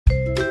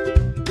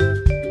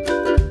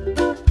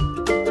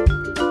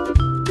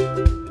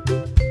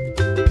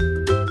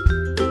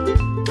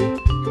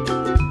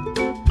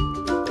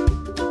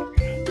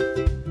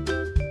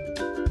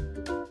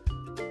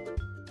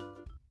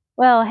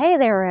Well, hey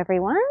there,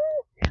 everyone.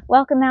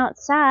 Welcome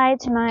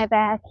outside to my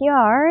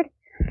backyard.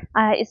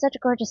 It's such a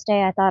gorgeous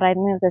day, I thought I'd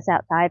move this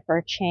outside for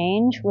a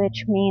change,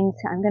 which means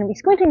I'm going to be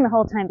squinting the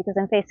whole time because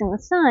I'm facing the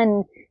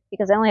sun,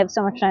 because I only have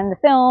so much time to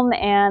film,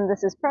 and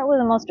this is probably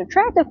the most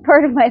attractive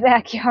part of my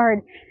backyard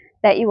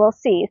that you will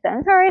see. So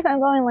I'm sorry if I'm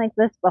going like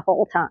this the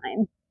whole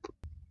time.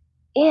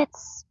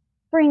 It's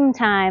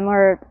springtime,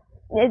 or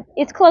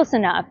it's close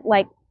enough.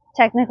 Like,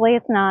 technically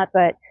it's not,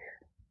 but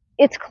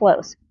it's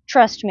close.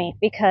 Trust me,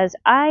 because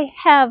I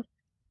have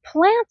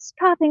plants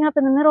popping up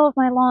in the middle of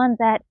my lawn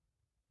that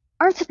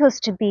aren't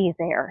supposed to be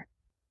there.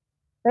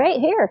 Right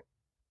here.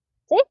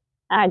 See?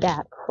 I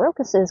got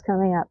crocuses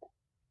coming up.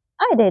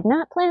 I did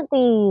not plant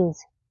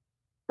these.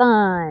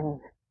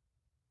 Fun.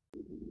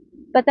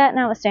 But that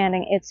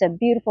notwithstanding, it's a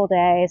beautiful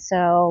day,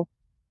 so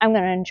I'm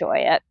going to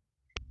enjoy it.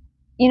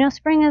 You know,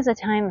 spring is a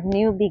time of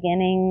new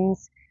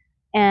beginnings,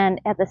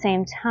 and at the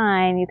same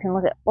time, you can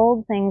look at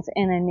old things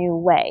in a new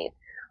way,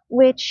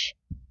 which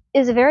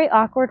is a very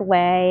awkward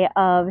way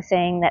of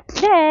saying that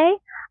today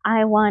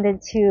I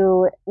wanted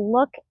to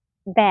look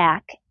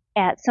back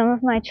at some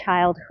of my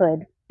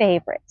childhood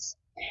favorites.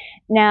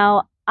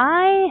 Now,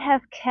 I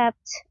have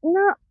kept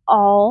not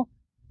all,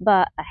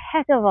 but a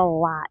heck of a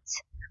lot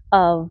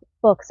of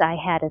books I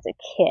had as a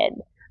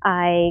kid.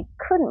 I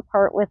couldn't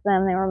part with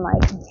them. They were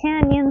my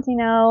companions, you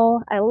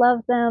know. I love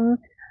them.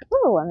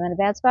 Ooh, I'm in a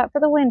bad spot for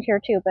the wind here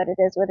too, but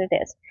it is what it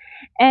is.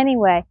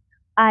 Anyway,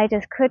 I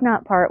just could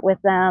not part with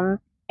them,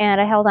 and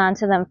I held on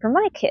to them for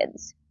my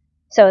kids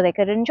so they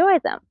could enjoy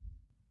them.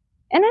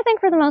 And I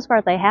think for the most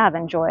part they have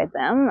enjoyed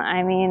them.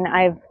 I mean,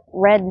 I've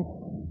read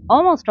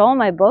almost all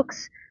my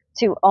books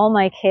to all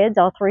my kids,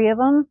 all three of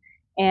them,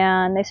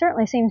 and they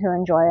certainly seem to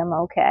enjoy them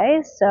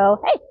okay.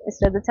 So, hey, they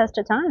stood the test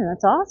of time.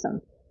 That's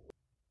awesome.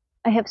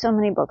 I have so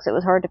many books, it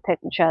was hard to pick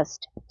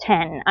just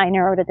 10. I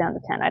narrowed it down to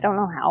 10. I don't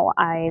know how.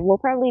 I will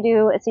probably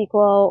do a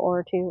sequel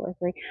or 2 or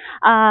 3.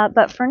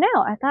 But for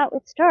now, I thought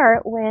we'd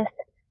start with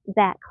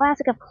that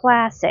classic of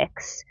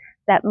classics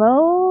that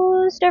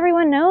most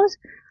everyone knows,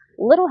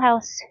 Little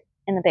House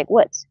in the Big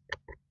Woods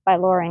by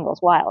Laura Ingalls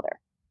Wilder.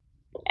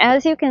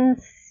 As you can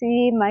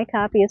see, my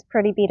copy is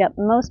pretty beat up.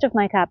 Most of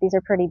my copies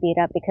are pretty beat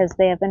up because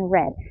they have been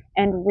read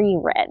and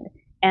reread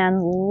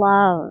and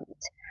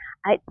loved.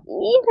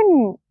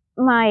 Even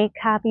my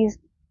copies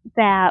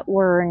that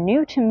were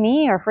new to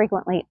me are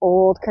frequently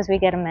old because we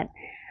get them at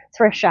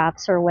thrift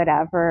shops or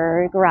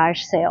whatever,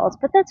 garage sales.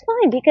 But that's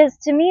fine because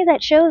to me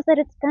that shows that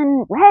it's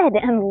been read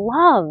and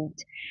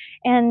loved.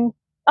 And,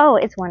 oh,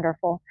 it's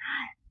wonderful.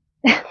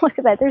 Look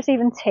at that. There's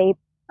even tape.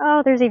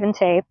 Oh, there's even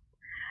tape.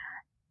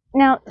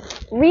 Now,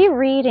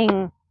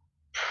 rereading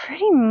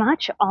pretty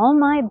much all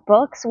my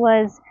books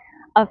was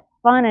a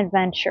fun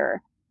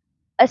adventure,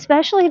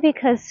 especially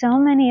because so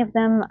many of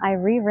them I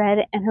reread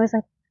and I was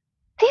like,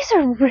 these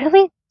are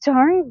really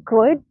darn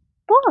good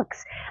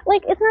books.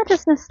 Like, it's not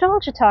just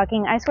nostalgia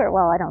talking, I swear.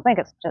 Well, I don't think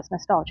it's just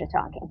nostalgia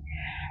talking.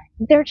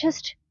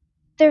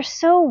 They're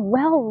so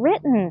well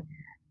written.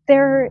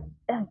 They're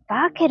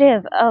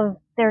evocative of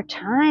their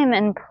time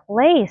and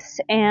place,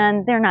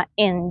 and they're not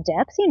in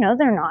depth. You know,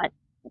 they're not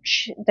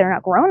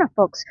grown-up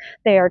books.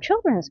 They are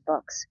children's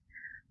books.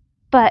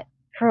 But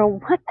for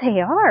what they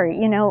are,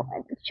 you know,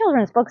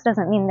 children's books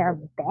doesn't mean they're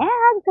bad.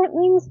 That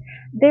means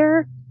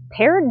they're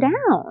pared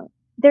down.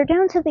 They're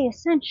down to the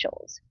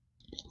essentials.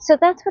 So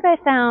that's what I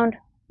found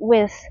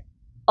with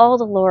all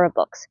the Laura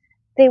books.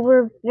 They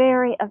were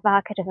very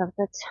evocative of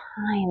the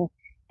time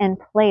and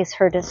place.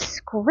 Her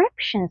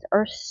descriptions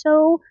are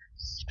so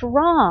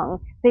strong.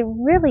 They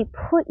really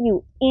put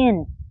you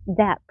in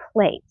that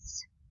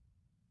place.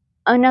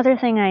 Another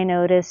thing I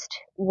noticed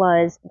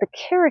was the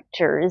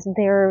characters.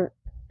 They're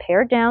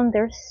pared down,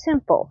 they're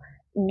simple,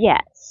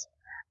 yes,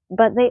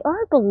 but they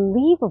are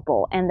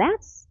believable, and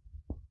that's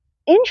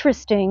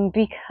interesting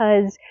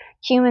because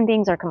human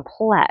beings are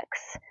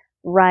complex,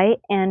 right?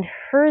 And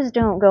hers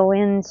don't go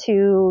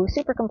into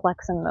super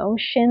complex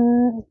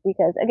emotions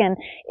because, again,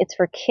 it's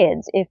for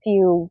kids. If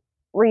you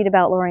read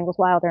about Laura Ingalls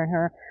Wilder and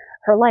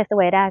her life, the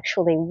way it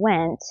actually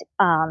went,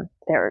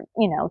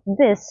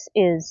 this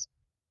is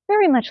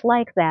very much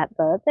like that,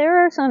 but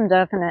there are some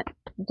definite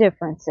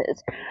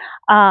differences.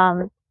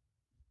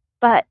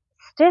 But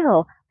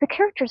still, the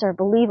characters are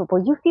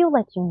believable. You feel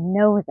like you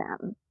know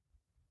them.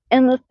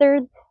 And the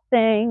third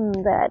thing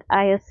that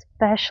I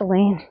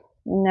especially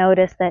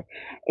noticed, that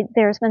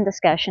there's been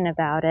discussion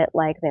about it,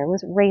 like there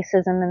was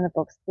racism in the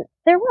books.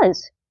 There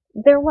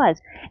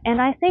was.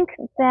 And I think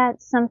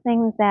that's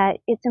something that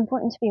it's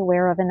important to be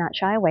aware of and not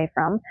shy away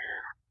from.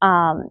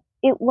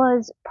 It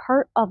was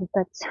part of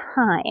the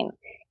time.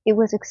 It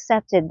was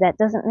accepted. That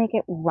doesn't make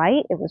it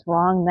right. It was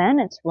wrong then.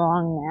 It's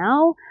wrong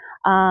now.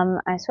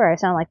 I swear I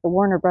sound like the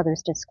Warner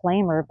Brothers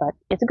disclaimer, but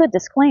it's a good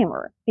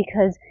disclaimer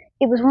because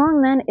it was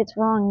wrong then, it's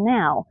wrong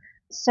now.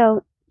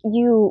 So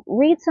you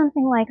read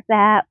something like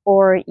that,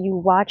 or you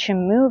watch a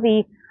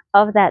movie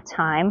of that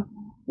time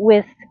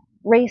with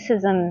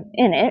racism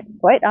in it,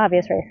 quite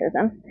obvious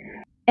racism,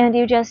 and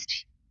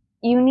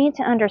you need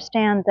to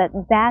understand that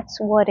that's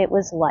what it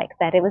was like,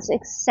 that it was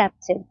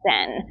accepted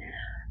then.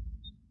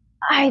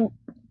 I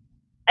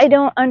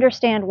don't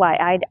understand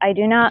why. I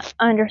do not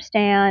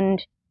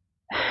understand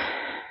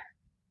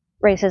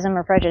racism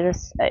or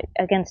prejudice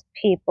against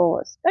people,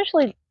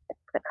 especially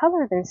the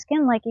color of their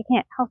skin. Like, you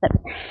can't help it.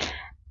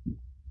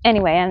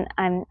 Anyway,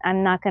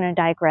 I'm not going to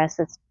digress.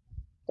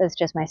 That's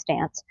just my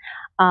stance.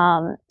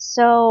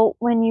 So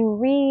when you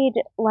read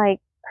like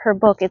her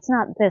book, it's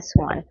not this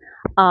one,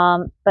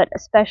 but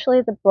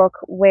especially the book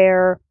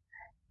where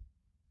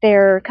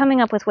they're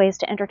coming up with ways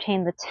to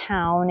entertain the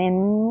town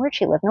in where'd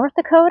she live, North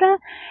Dakota,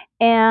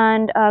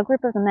 and a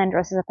group of the men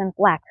dresses up in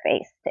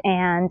blackface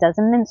and does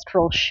a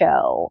minstrel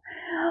show.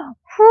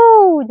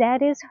 Whew,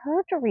 that is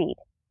hard to read.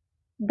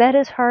 That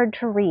is hard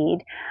to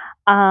read.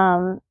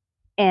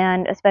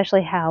 And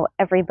especially how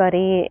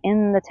everybody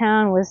in the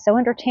town was so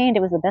entertained.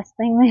 It was the best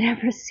thing they'd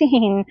ever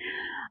seen.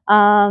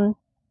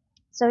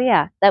 So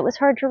yeah, that was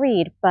hard to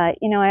read, but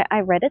you know, I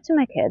read it to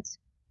my kids.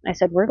 I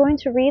said, we're going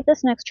to read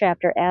this next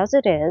chapter as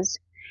it is,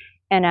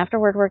 and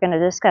afterward we're going to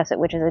discuss it,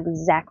 which is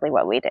exactly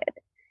what we did.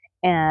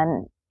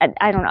 And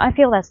I don't know, I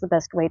feel that's the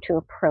best way to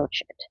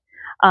approach it.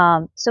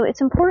 So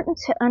it's important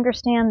to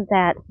understand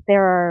that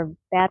there are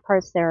bad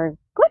parts, there are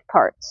good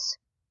parts.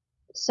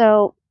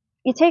 So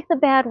you take the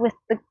bad with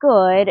the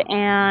good,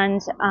 and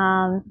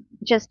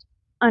just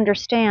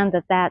understand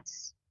that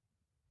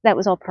that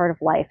was all part of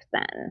life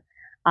then.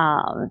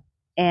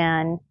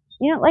 And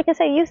you know, like I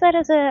say, use that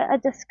as a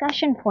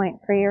discussion point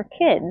for your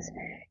kids.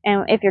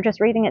 And if you're just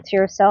reading it to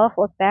yourself,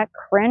 look back,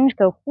 cringe,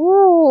 go,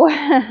 whoo,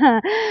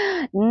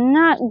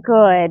 not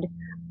good.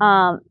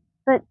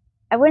 But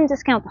I wouldn't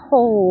discount the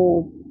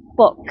whole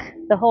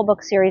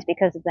book series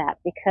because of that.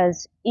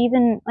 Because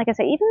even, like I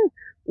say, even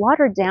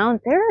watered down,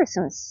 there is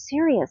some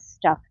serious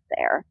stuff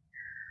there.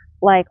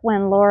 Like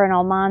when Laura and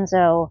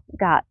Almanzo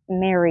got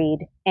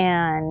married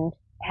and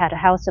had a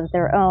house of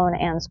their own,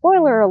 and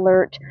spoiler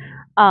alert,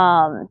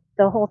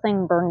 the whole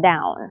thing burned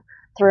down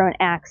through an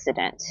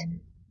accident.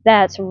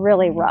 That's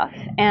really rough.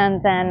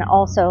 And then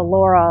also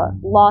Laura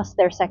lost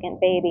their second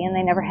baby and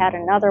they never had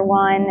another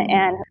one,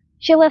 and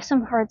she left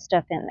some hard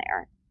stuff in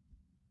there.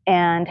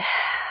 And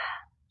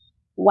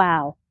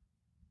wow,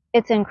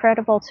 it's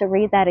incredible to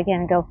read that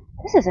again and go,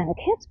 this isn't a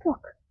kid's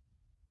book.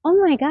 Oh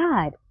my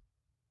God.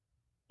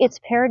 It's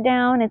pared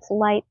down, it's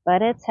light,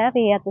 but it's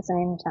heavy at the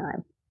same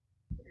time.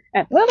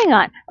 Moving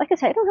on. Like I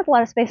said, I don't have a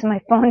lot of space on my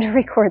phone to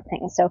record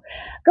things. So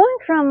going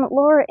from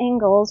Laura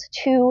Ingalls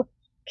to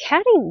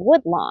Caddy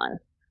Woodlawn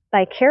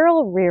by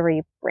Carroll,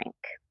 Ryrie, Brink.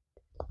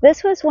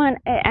 This was one,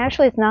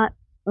 actually it's not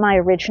my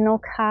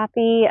original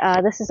copy.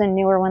 This is a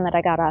newer one that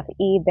I got off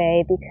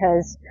eBay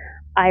because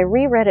I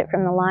reread it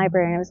from the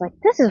library and I was like,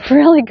 this is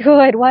really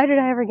good. Why did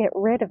I ever get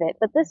rid of it?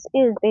 But this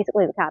is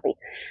basically the copy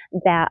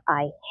that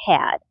I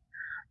had.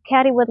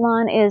 Caddy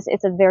Woodlawn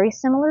it's a very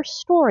similar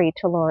story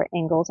to Laura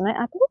Ingalls, and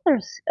I believe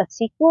there's a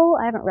sequel.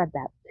 I haven't read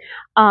that.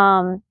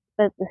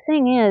 But the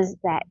thing is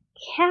that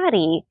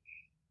Caddy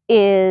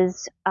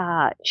is,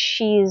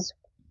 she's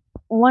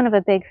one of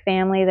a big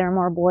family. There are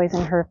more boys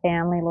in her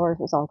family. Laura's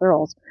was all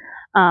girls.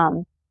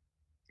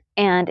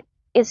 And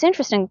it's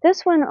interesting.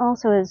 This one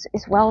also is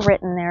well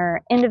written. There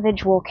are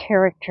individual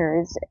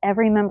characters.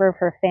 Every member of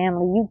her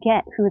family, you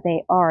get who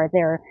they are.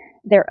 They're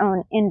their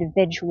own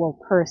individual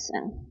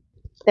person.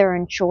 There are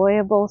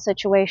enjoyable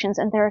situations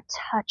and there are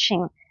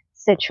touching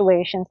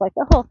situations, like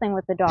the whole thing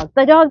with the dog.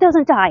 The dog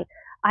doesn't die.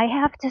 I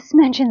have to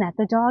mention that.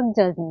 The dog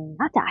does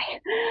not die.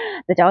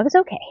 The dog is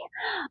okay.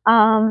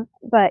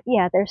 But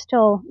yeah, there's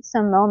still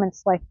some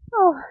moments like,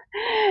 oh,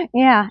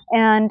 yeah.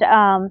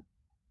 And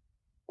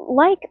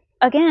like,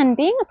 again,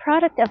 being a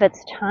product of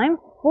its time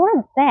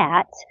for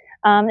that,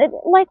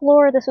 like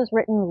Laura, this was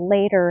written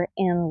later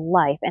in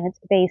life, and it's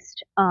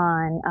based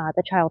on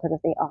the childhood of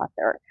the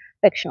author,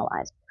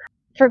 fictionalized.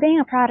 For being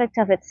a product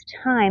of its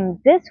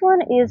time, this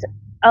one is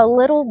a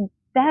little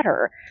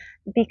better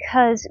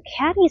because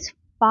Caddy's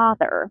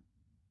father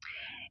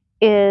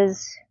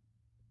is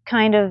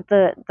kind of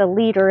the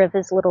leader of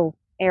his little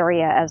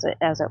area,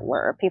 as it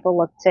were. People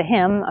look to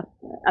him,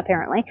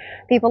 apparently.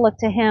 People look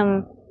to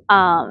him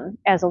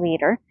as a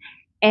leader.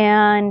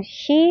 And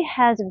he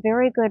has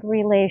very good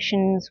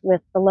relations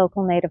with the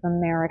local Native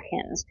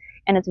Americans.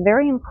 And it's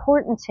very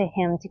important to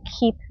him to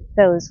keep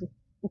those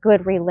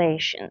good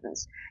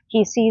relations.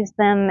 He sees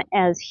them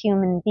as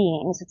human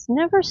beings. It's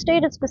never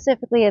stated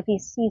specifically if he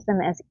sees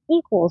them as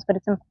equals, but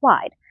it's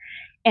implied.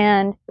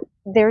 And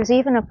there's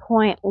even a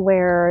point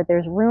where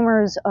there's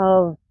rumors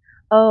of,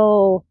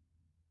 oh,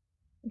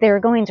 they're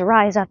going to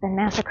rise up and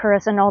massacre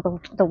us, and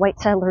all the white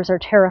settlers are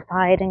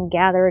terrified and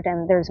gathered,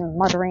 and there's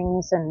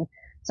mutterings, and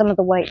some of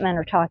the white men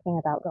are talking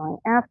about going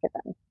after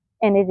them.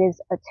 And it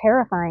is a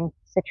terrifying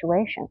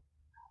situation.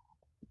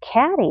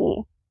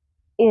 Caddy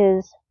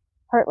is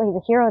partly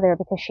the hero there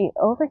because she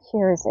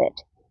overhears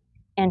it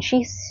and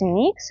she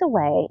sneaks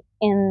away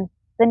in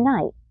the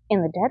night,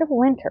 in the dead of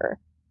winter,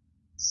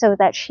 so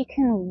that she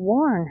can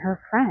warn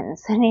her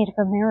friends, the Native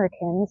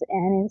Americans,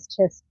 and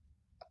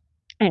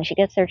she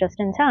gets there just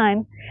in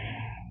time,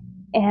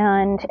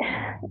 and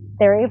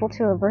they're able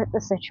to avert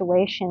the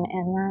situation,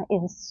 and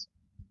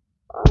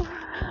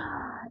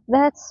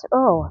That's,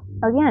 oh,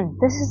 again,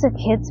 this is a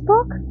kid's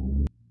book?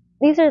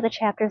 These are the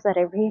chapters that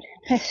I read.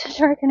 I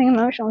start getting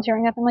emotional and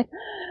tearing up. I'm like,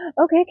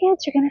 okay,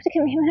 kids, you're gonna have to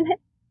give me a minute.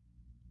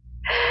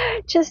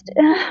 Just,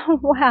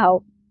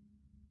 wow.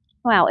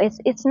 Wow,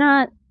 it's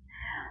not,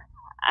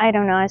 I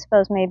don't know, I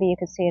suppose maybe you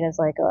could see it as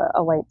like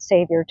a white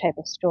savior type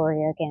of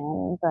story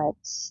again, but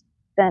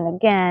then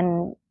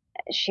again,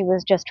 she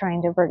was just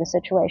trying to avert a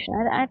situation.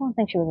 I don't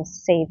think she was a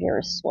savior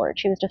of sort.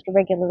 She was just a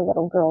regular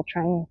little girl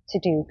trying to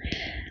do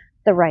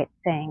the right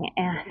thing,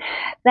 and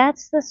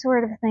that's the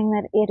sort of thing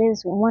that it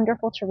is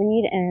wonderful to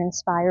read, and it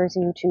inspires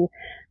you to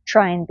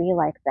try and be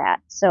like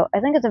that. So I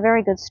think it's a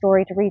very good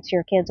story to read to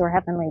your kids or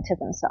have them read to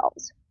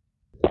themselves.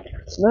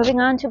 Moving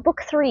on to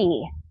book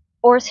 3,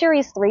 or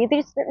series 3,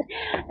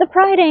 the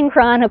Prydain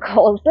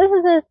Chronicles. This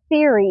is a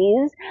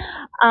series.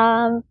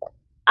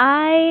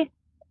 I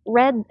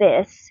read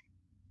this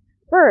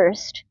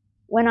first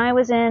when I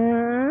was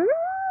in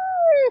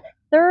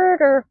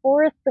 3rd or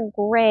 4th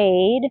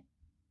grade.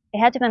 It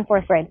had to have been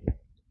 4th grade.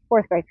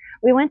 4th grade.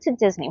 We went to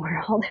Disney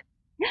World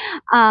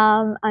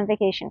on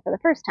vacation for the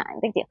first time.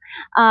 Big deal.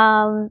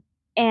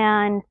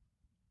 And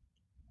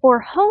for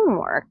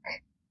homework,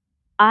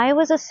 I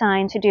was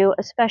assigned to do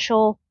a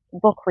special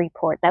book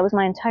report. That was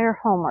my entire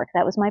homework.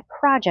 That was my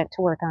project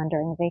to work on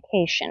during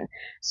vacation.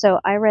 So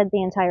I read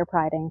the entire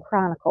Prydain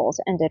Chronicles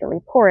and did a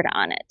report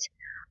on it.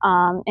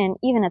 And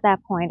even at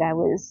that point, I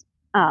was,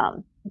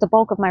 the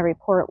bulk of my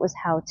report was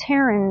how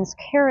Taryn's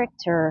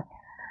character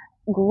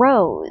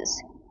grows.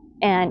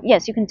 And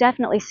yes, you can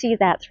definitely see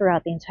that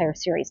throughout the entire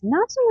series.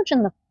 Not so much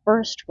in the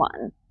first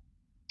one,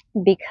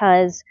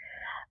 because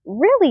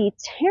really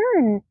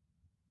Taryn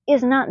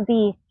is not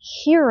the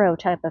hero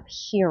type of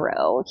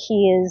hero.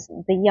 He is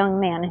the young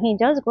man, and he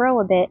does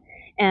grow a bit,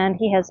 and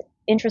he has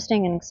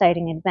interesting and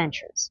exciting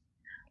adventures.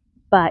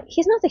 But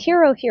he's not the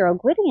hero.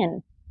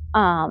 Gwydion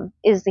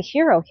is the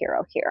hero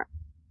here.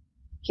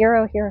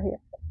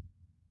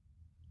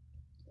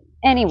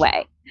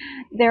 Anyway,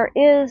 there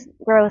is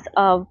growth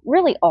of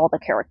really all the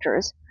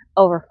characters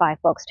over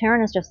 5 books.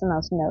 Taryn is just the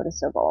most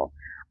noticeable.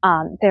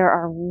 There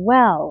are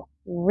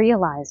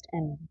well-realized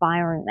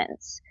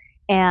environments,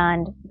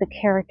 and the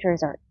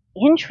characters are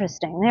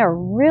interesting. They are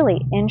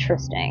really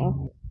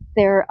interesting.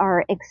 There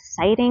are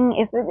exciting,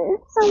 if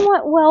it's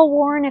somewhat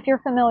well-worn if you're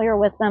familiar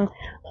with them,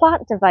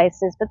 plot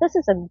devices, but this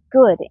is a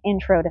good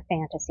intro to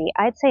fantasy.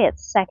 I'd say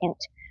it's second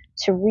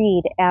to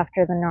read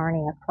after the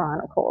Narnia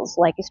Chronicles.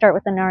 Like, you start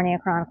with the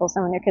Narnia Chronicles,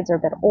 and when your kids are a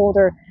bit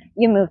older,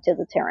 you move to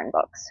the Taryn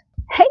books.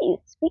 Hey,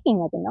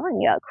 speaking of the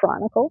Narnia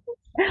Chronicles,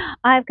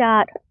 I've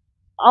got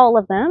all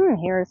of them.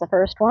 Here's the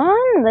first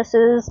one. This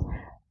is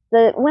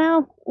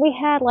well, we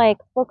had like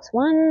books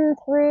 1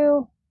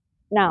 through,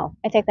 no,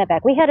 I take that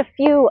back. We had a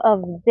few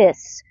of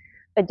this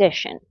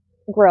edition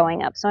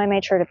growing up, so I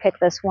made sure to pick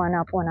this one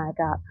up when I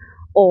got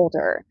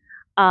older.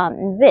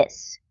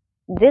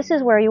 This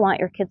is where you want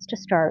your kids to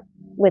start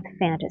with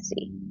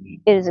fantasy.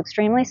 It is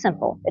extremely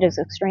simple, it is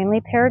extremely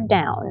pared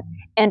down,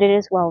 and it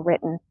is well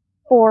written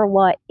for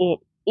what it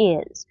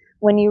is.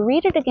 When you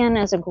read it again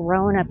as a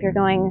grown-up, you're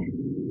going,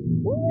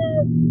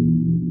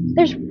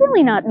 there's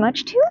really not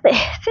much to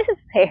this, is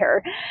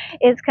there?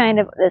 It's kind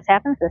of, this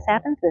happens, this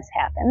happens, this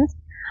happens.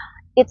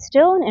 It's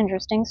still an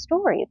interesting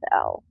story,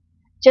 though.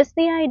 Just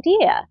the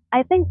idea.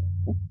 I think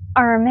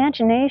our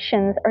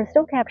imaginations are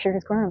still captured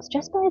as grown-ups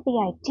just by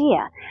the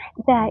idea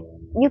that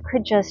you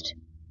could just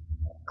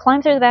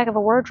climb through the back of a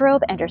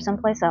wardrobe and you're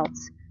someplace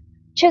else.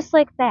 Just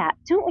like that.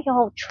 Don't we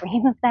all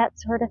dream of that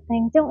sort of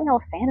thing? Don't we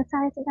all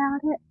fantasize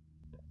about it?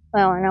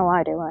 Well, I know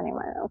I do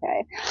anyway,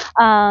 okay.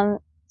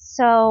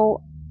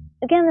 So,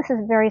 again, this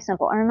is very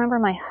simple. I remember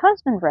my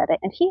husband read it,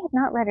 and he had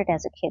not read it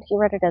as a kid. He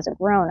read it as a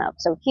grown-up,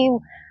 so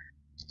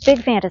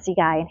big fantasy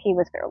guy, and he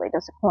was fairly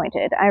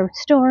disappointed. I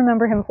still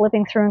remember him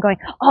flipping through and going,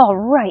 all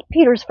right,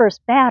 Peter's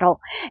first battle.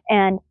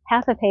 And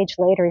half a page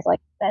later, he's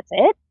like, that's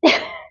it?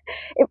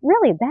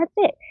 That's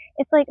it.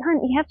 It's like,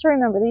 hon, you have to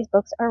remember these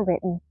books are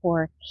written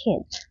for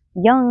kids,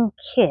 young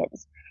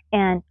kids.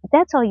 And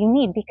that's all you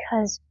need,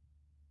 because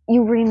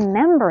you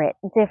remember it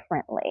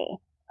differently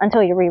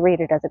until you reread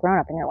it as a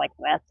grown-up, and you're like,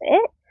 that's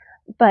it?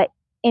 But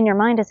in your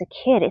mind as a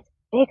kid, it's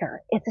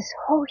bigger. It's this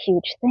whole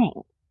huge thing.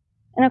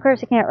 And of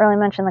course, you can't really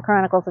mention the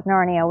Chronicles of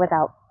Narnia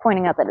without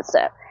pointing out that it's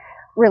a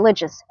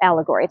religious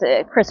allegory. It's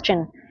a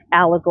Christian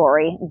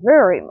allegory,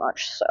 very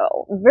much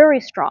so, very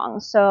strong.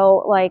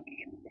 So, like,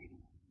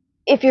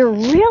 if you're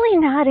really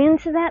not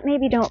into that,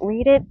 maybe don't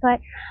read it, but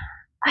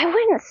I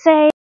wouldn't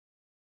say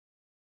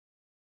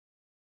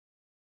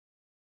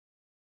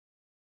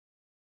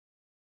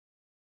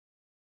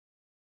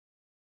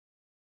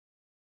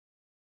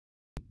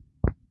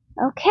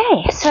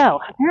okay, so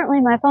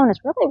apparently my phone is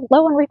really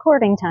low on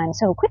recording time,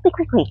 so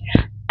quickly,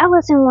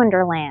 Alice in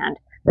Wonderland.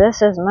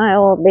 This is my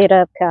old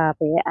beat-up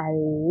copy. I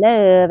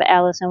love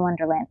Alice in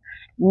Wonderland.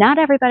 Not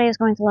everybody is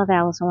going to love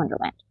Alice in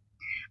Wonderland,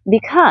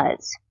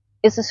 because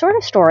it's a sort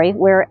of story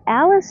where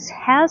Alice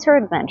has her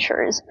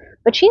adventures,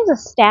 but she's a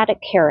static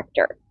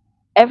character.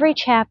 Every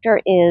chapter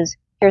is,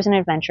 here's an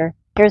adventure,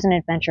 here's an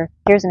adventure,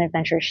 here's an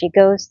adventure. She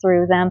goes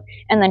through them,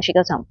 and then she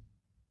goes home.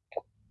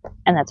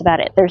 And that's about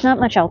it. There's not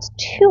much else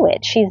to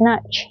it. She's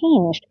not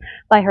changed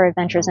by her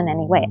adventures in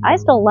any way. I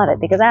still love it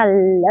because I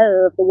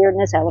love the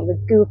weirdness. I love the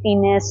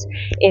goofiness.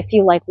 If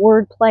you like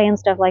wordplay and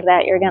stuff like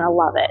that, you're going to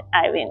love it.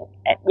 I mean,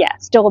 yeah,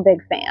 still a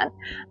big fan.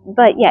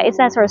 But yeah, it's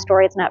that sort of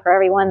story. It's not for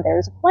everyone.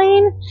 There's a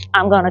plane.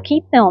 I'm going to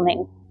keep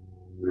filming.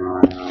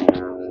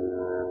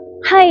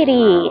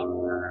 Heidi.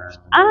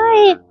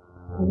 I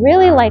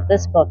really like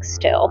this book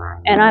still,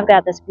 and I've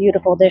got this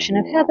beautiful edition.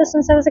 I've had this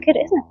since I was a kid.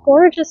 Isn't it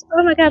gorgeous?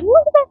 Oh my god,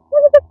 look at that,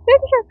 look at the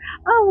picture.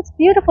 Oh, it's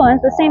beautiful, and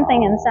it's the same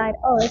thing inside.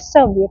 Oh, it's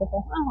so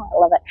beautiful. Oh, I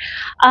love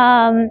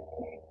it.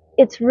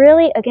 It's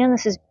really, again,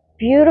 this is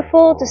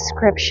beautiful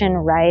description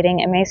writing.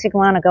 It makes you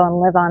want to go and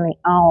live on the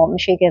Alm.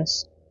 She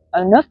gives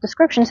enough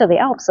description to the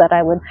Alps that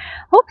I would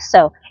hope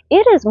so.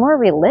 It is more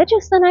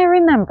religious than I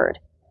remembered.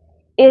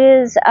 It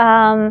is,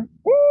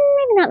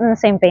 maybe not in the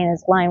same vein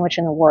as Lion Witch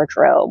in the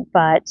Wardrobe,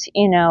 but,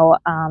 you know,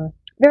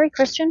 very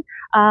Christian.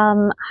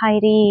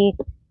 Heidi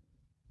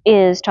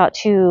is taught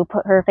to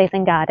put her faith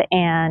in God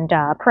and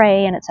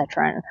pray and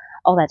etc. and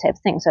all that type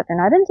of thing. So if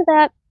you're not into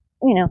that,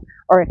 you know,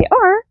 or if you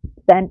are,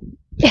 then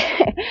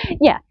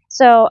yeah.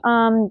 So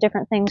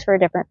different things for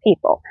different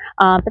people.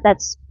 But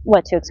that's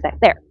what to expect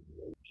there.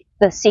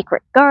 The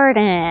Secret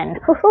Garden.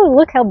 Woohoo,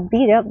 look how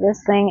beat up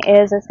this thing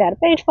is. It's got a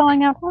page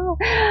falling off.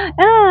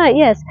 Oh,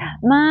 yes,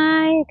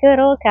 my good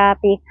old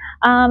copy.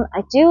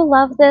 I do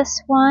love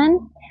this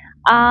one.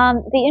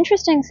 The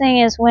interesting thing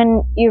is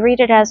when you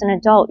read it as an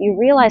adult, you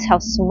realize how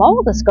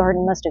small this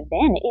garden must have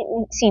been.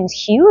 It seems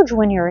huge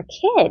when you're a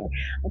kid,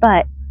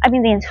 but I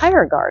mean the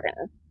entire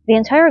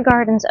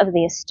gardens of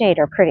the estate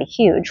are pretty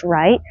huge,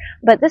 right?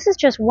 But this is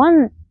just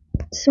one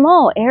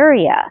small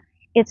area.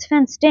 It's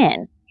fenced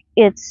in.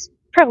 It's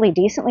probably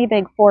decently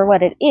big for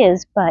what it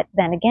is, but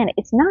then again,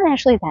 it's not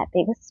actually that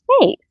big a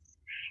space.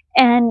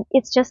 And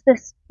it's just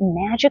this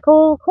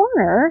magical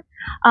corner.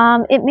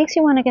 It makes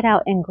you want to get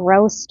out and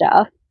grow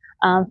stuff.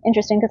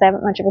 Interesting because I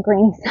haven't much of a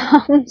green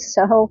thumb,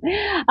 so,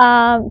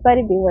 but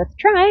it'd be worth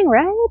trying,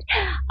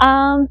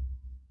 right?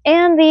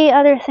 And the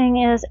other thing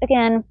is,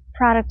 again,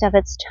 product of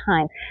its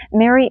time.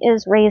 Mary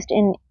is raised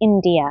in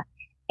India,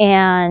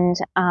 and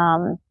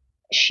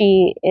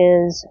she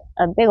is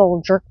a big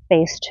old jerk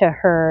face to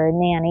her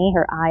nanny,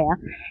 her Aya,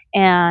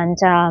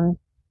 and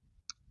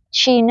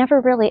she never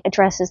really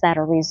addresses that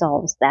or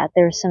resolves that.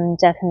 There's some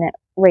definite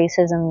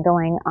racism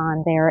going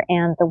on there,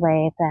 and the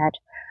way that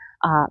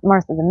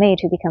Martha the maid,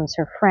 who becomes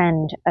her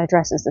friend,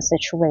 addresses the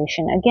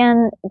situation.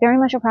 Again, very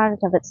much a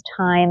product of its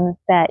time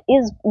that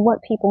is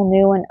what people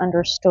knew and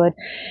understood,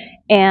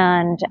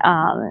 and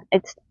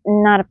it's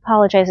not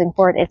apologizing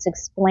for it, it's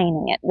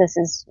explaining it. This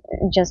is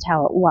just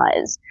how it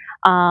was.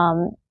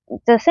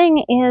 The thing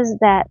is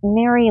that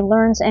Mary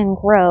learns and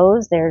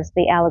grows. There's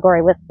the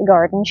allegory with the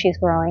garden she's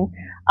growing,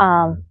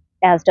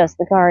 as does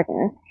the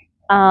garden.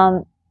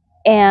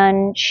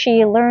 And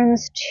she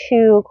learns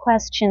to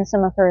question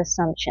some of her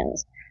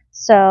assumptions.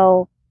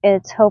 So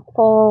it's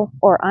hopeful,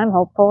 or I'm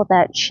hopeful,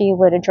 that she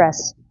would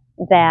address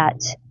that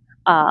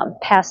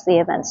past the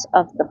events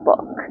of the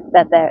book,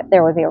 that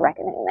there would be a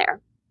reckoning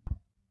there.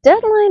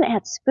 Deadline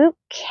at Spook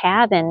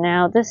Cabin.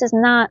 Now, this is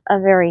not a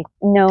very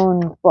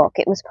known book.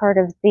 It was part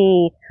of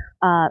the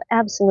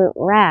absolute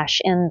rash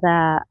in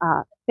the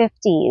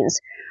 50s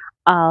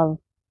of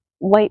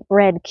white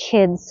bread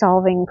kids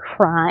solving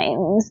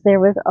crimes. There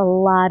was a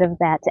lot of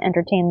that to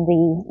entertain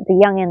the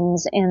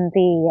youngins in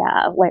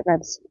the white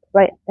bread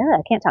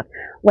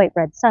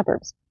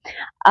suburbs.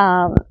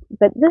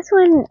 But this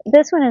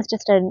one is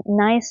just a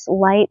nice,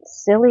 light,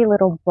 silly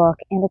little book,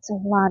 and it's a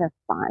lot of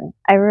fun.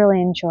 I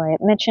really enjoy it.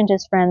 Mitch and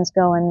his friends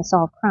go and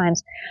solve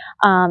crimes.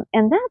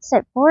 And that's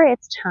it for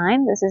its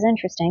time. This is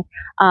interesting.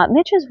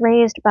 Mitch is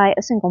raised by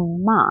a single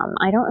mom.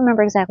 I don't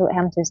remember exactly what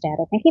happened to his dad.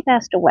 I think he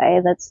passed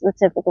away. That's the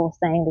typical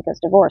thing because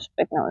divorce,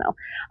 big no-no.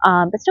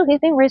 But still, he's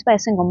being raised by a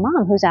single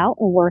mom who's out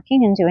and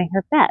working and doing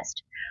her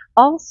best.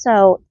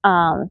 Also,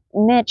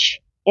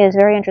 Mitch is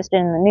very interested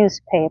in the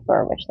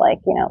newspaper, which, like,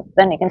 you know,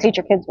 then you can teach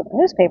your kids what the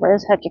newspaper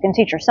is. Heck, you can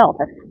teach yourself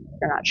if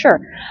you're not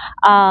sure.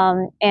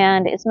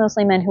 And it's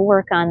mostly men who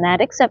work on that,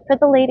 except for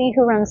the lady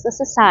who runs the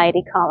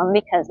society column,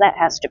 because that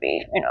has to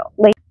be, you know,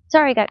 late.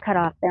 Sorry, I got cut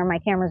off there. My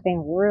camera's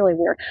being really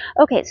weird.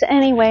 Okay, so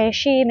anyway,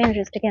 she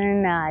manages to get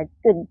in a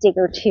good dig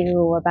or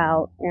two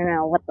about, you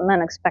know, what the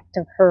men expect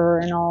of her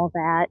and all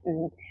that,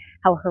 and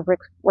how her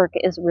work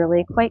is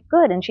really quite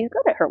good, and she's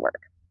good at her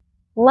work.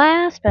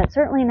 Last, but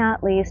certainly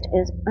not least,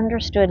 is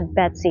Understood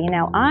Betsy.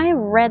 Now, I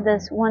read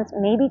this once,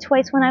 maybe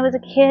twice when I was a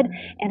kid,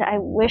 and I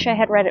wish I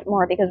had read it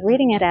more, because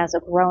reading it as a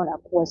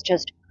grown-up was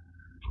just...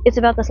 It's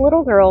about this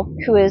little girl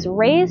who is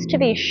raised to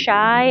be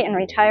shy and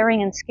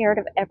retiring and scared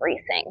of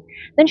everything.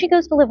 Then she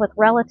goes to live with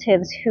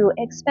relatives who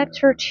expect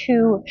her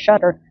to,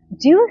 shudder,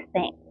 do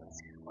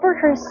things for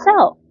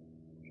herself.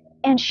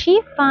 And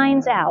she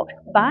finds out,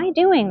 by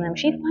doing them,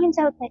 she finds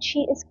out that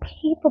she is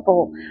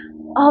capable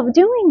of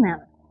doing them,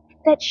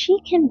 that she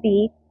can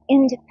be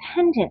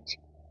independent.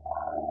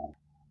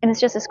 And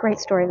it's just this great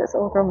story, this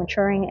little girl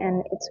maturing,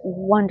 and it's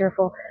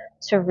wonderful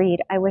to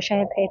read. I wish I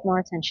had paid more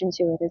attention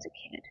to it as a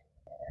kid.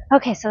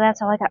 Okay, so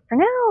that's all I got for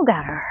now.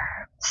 Gotta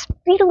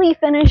speedily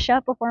finish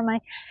up before my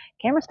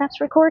camera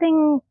stops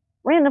recording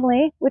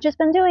randomly, which it's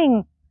been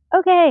doing.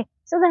 Okay,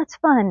 so that's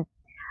fun.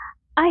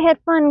 I had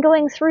fun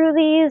going through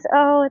these.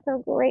 Oh, it's so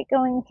great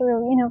going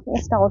through,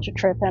 nostalgia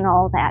trip and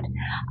all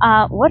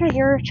that. What are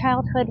your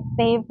childhood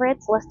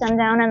favorites? List them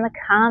down in the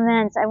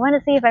comments. I want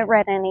to see if I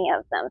read any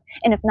of them.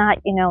 And if not,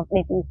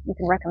 maybe you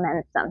can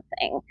recommend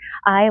something.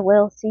 I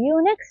will see you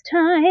next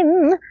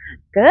time.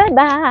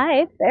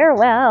 Goodbye.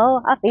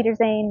 Farewell. Auf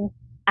Wiedersehen.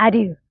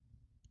 Adieu.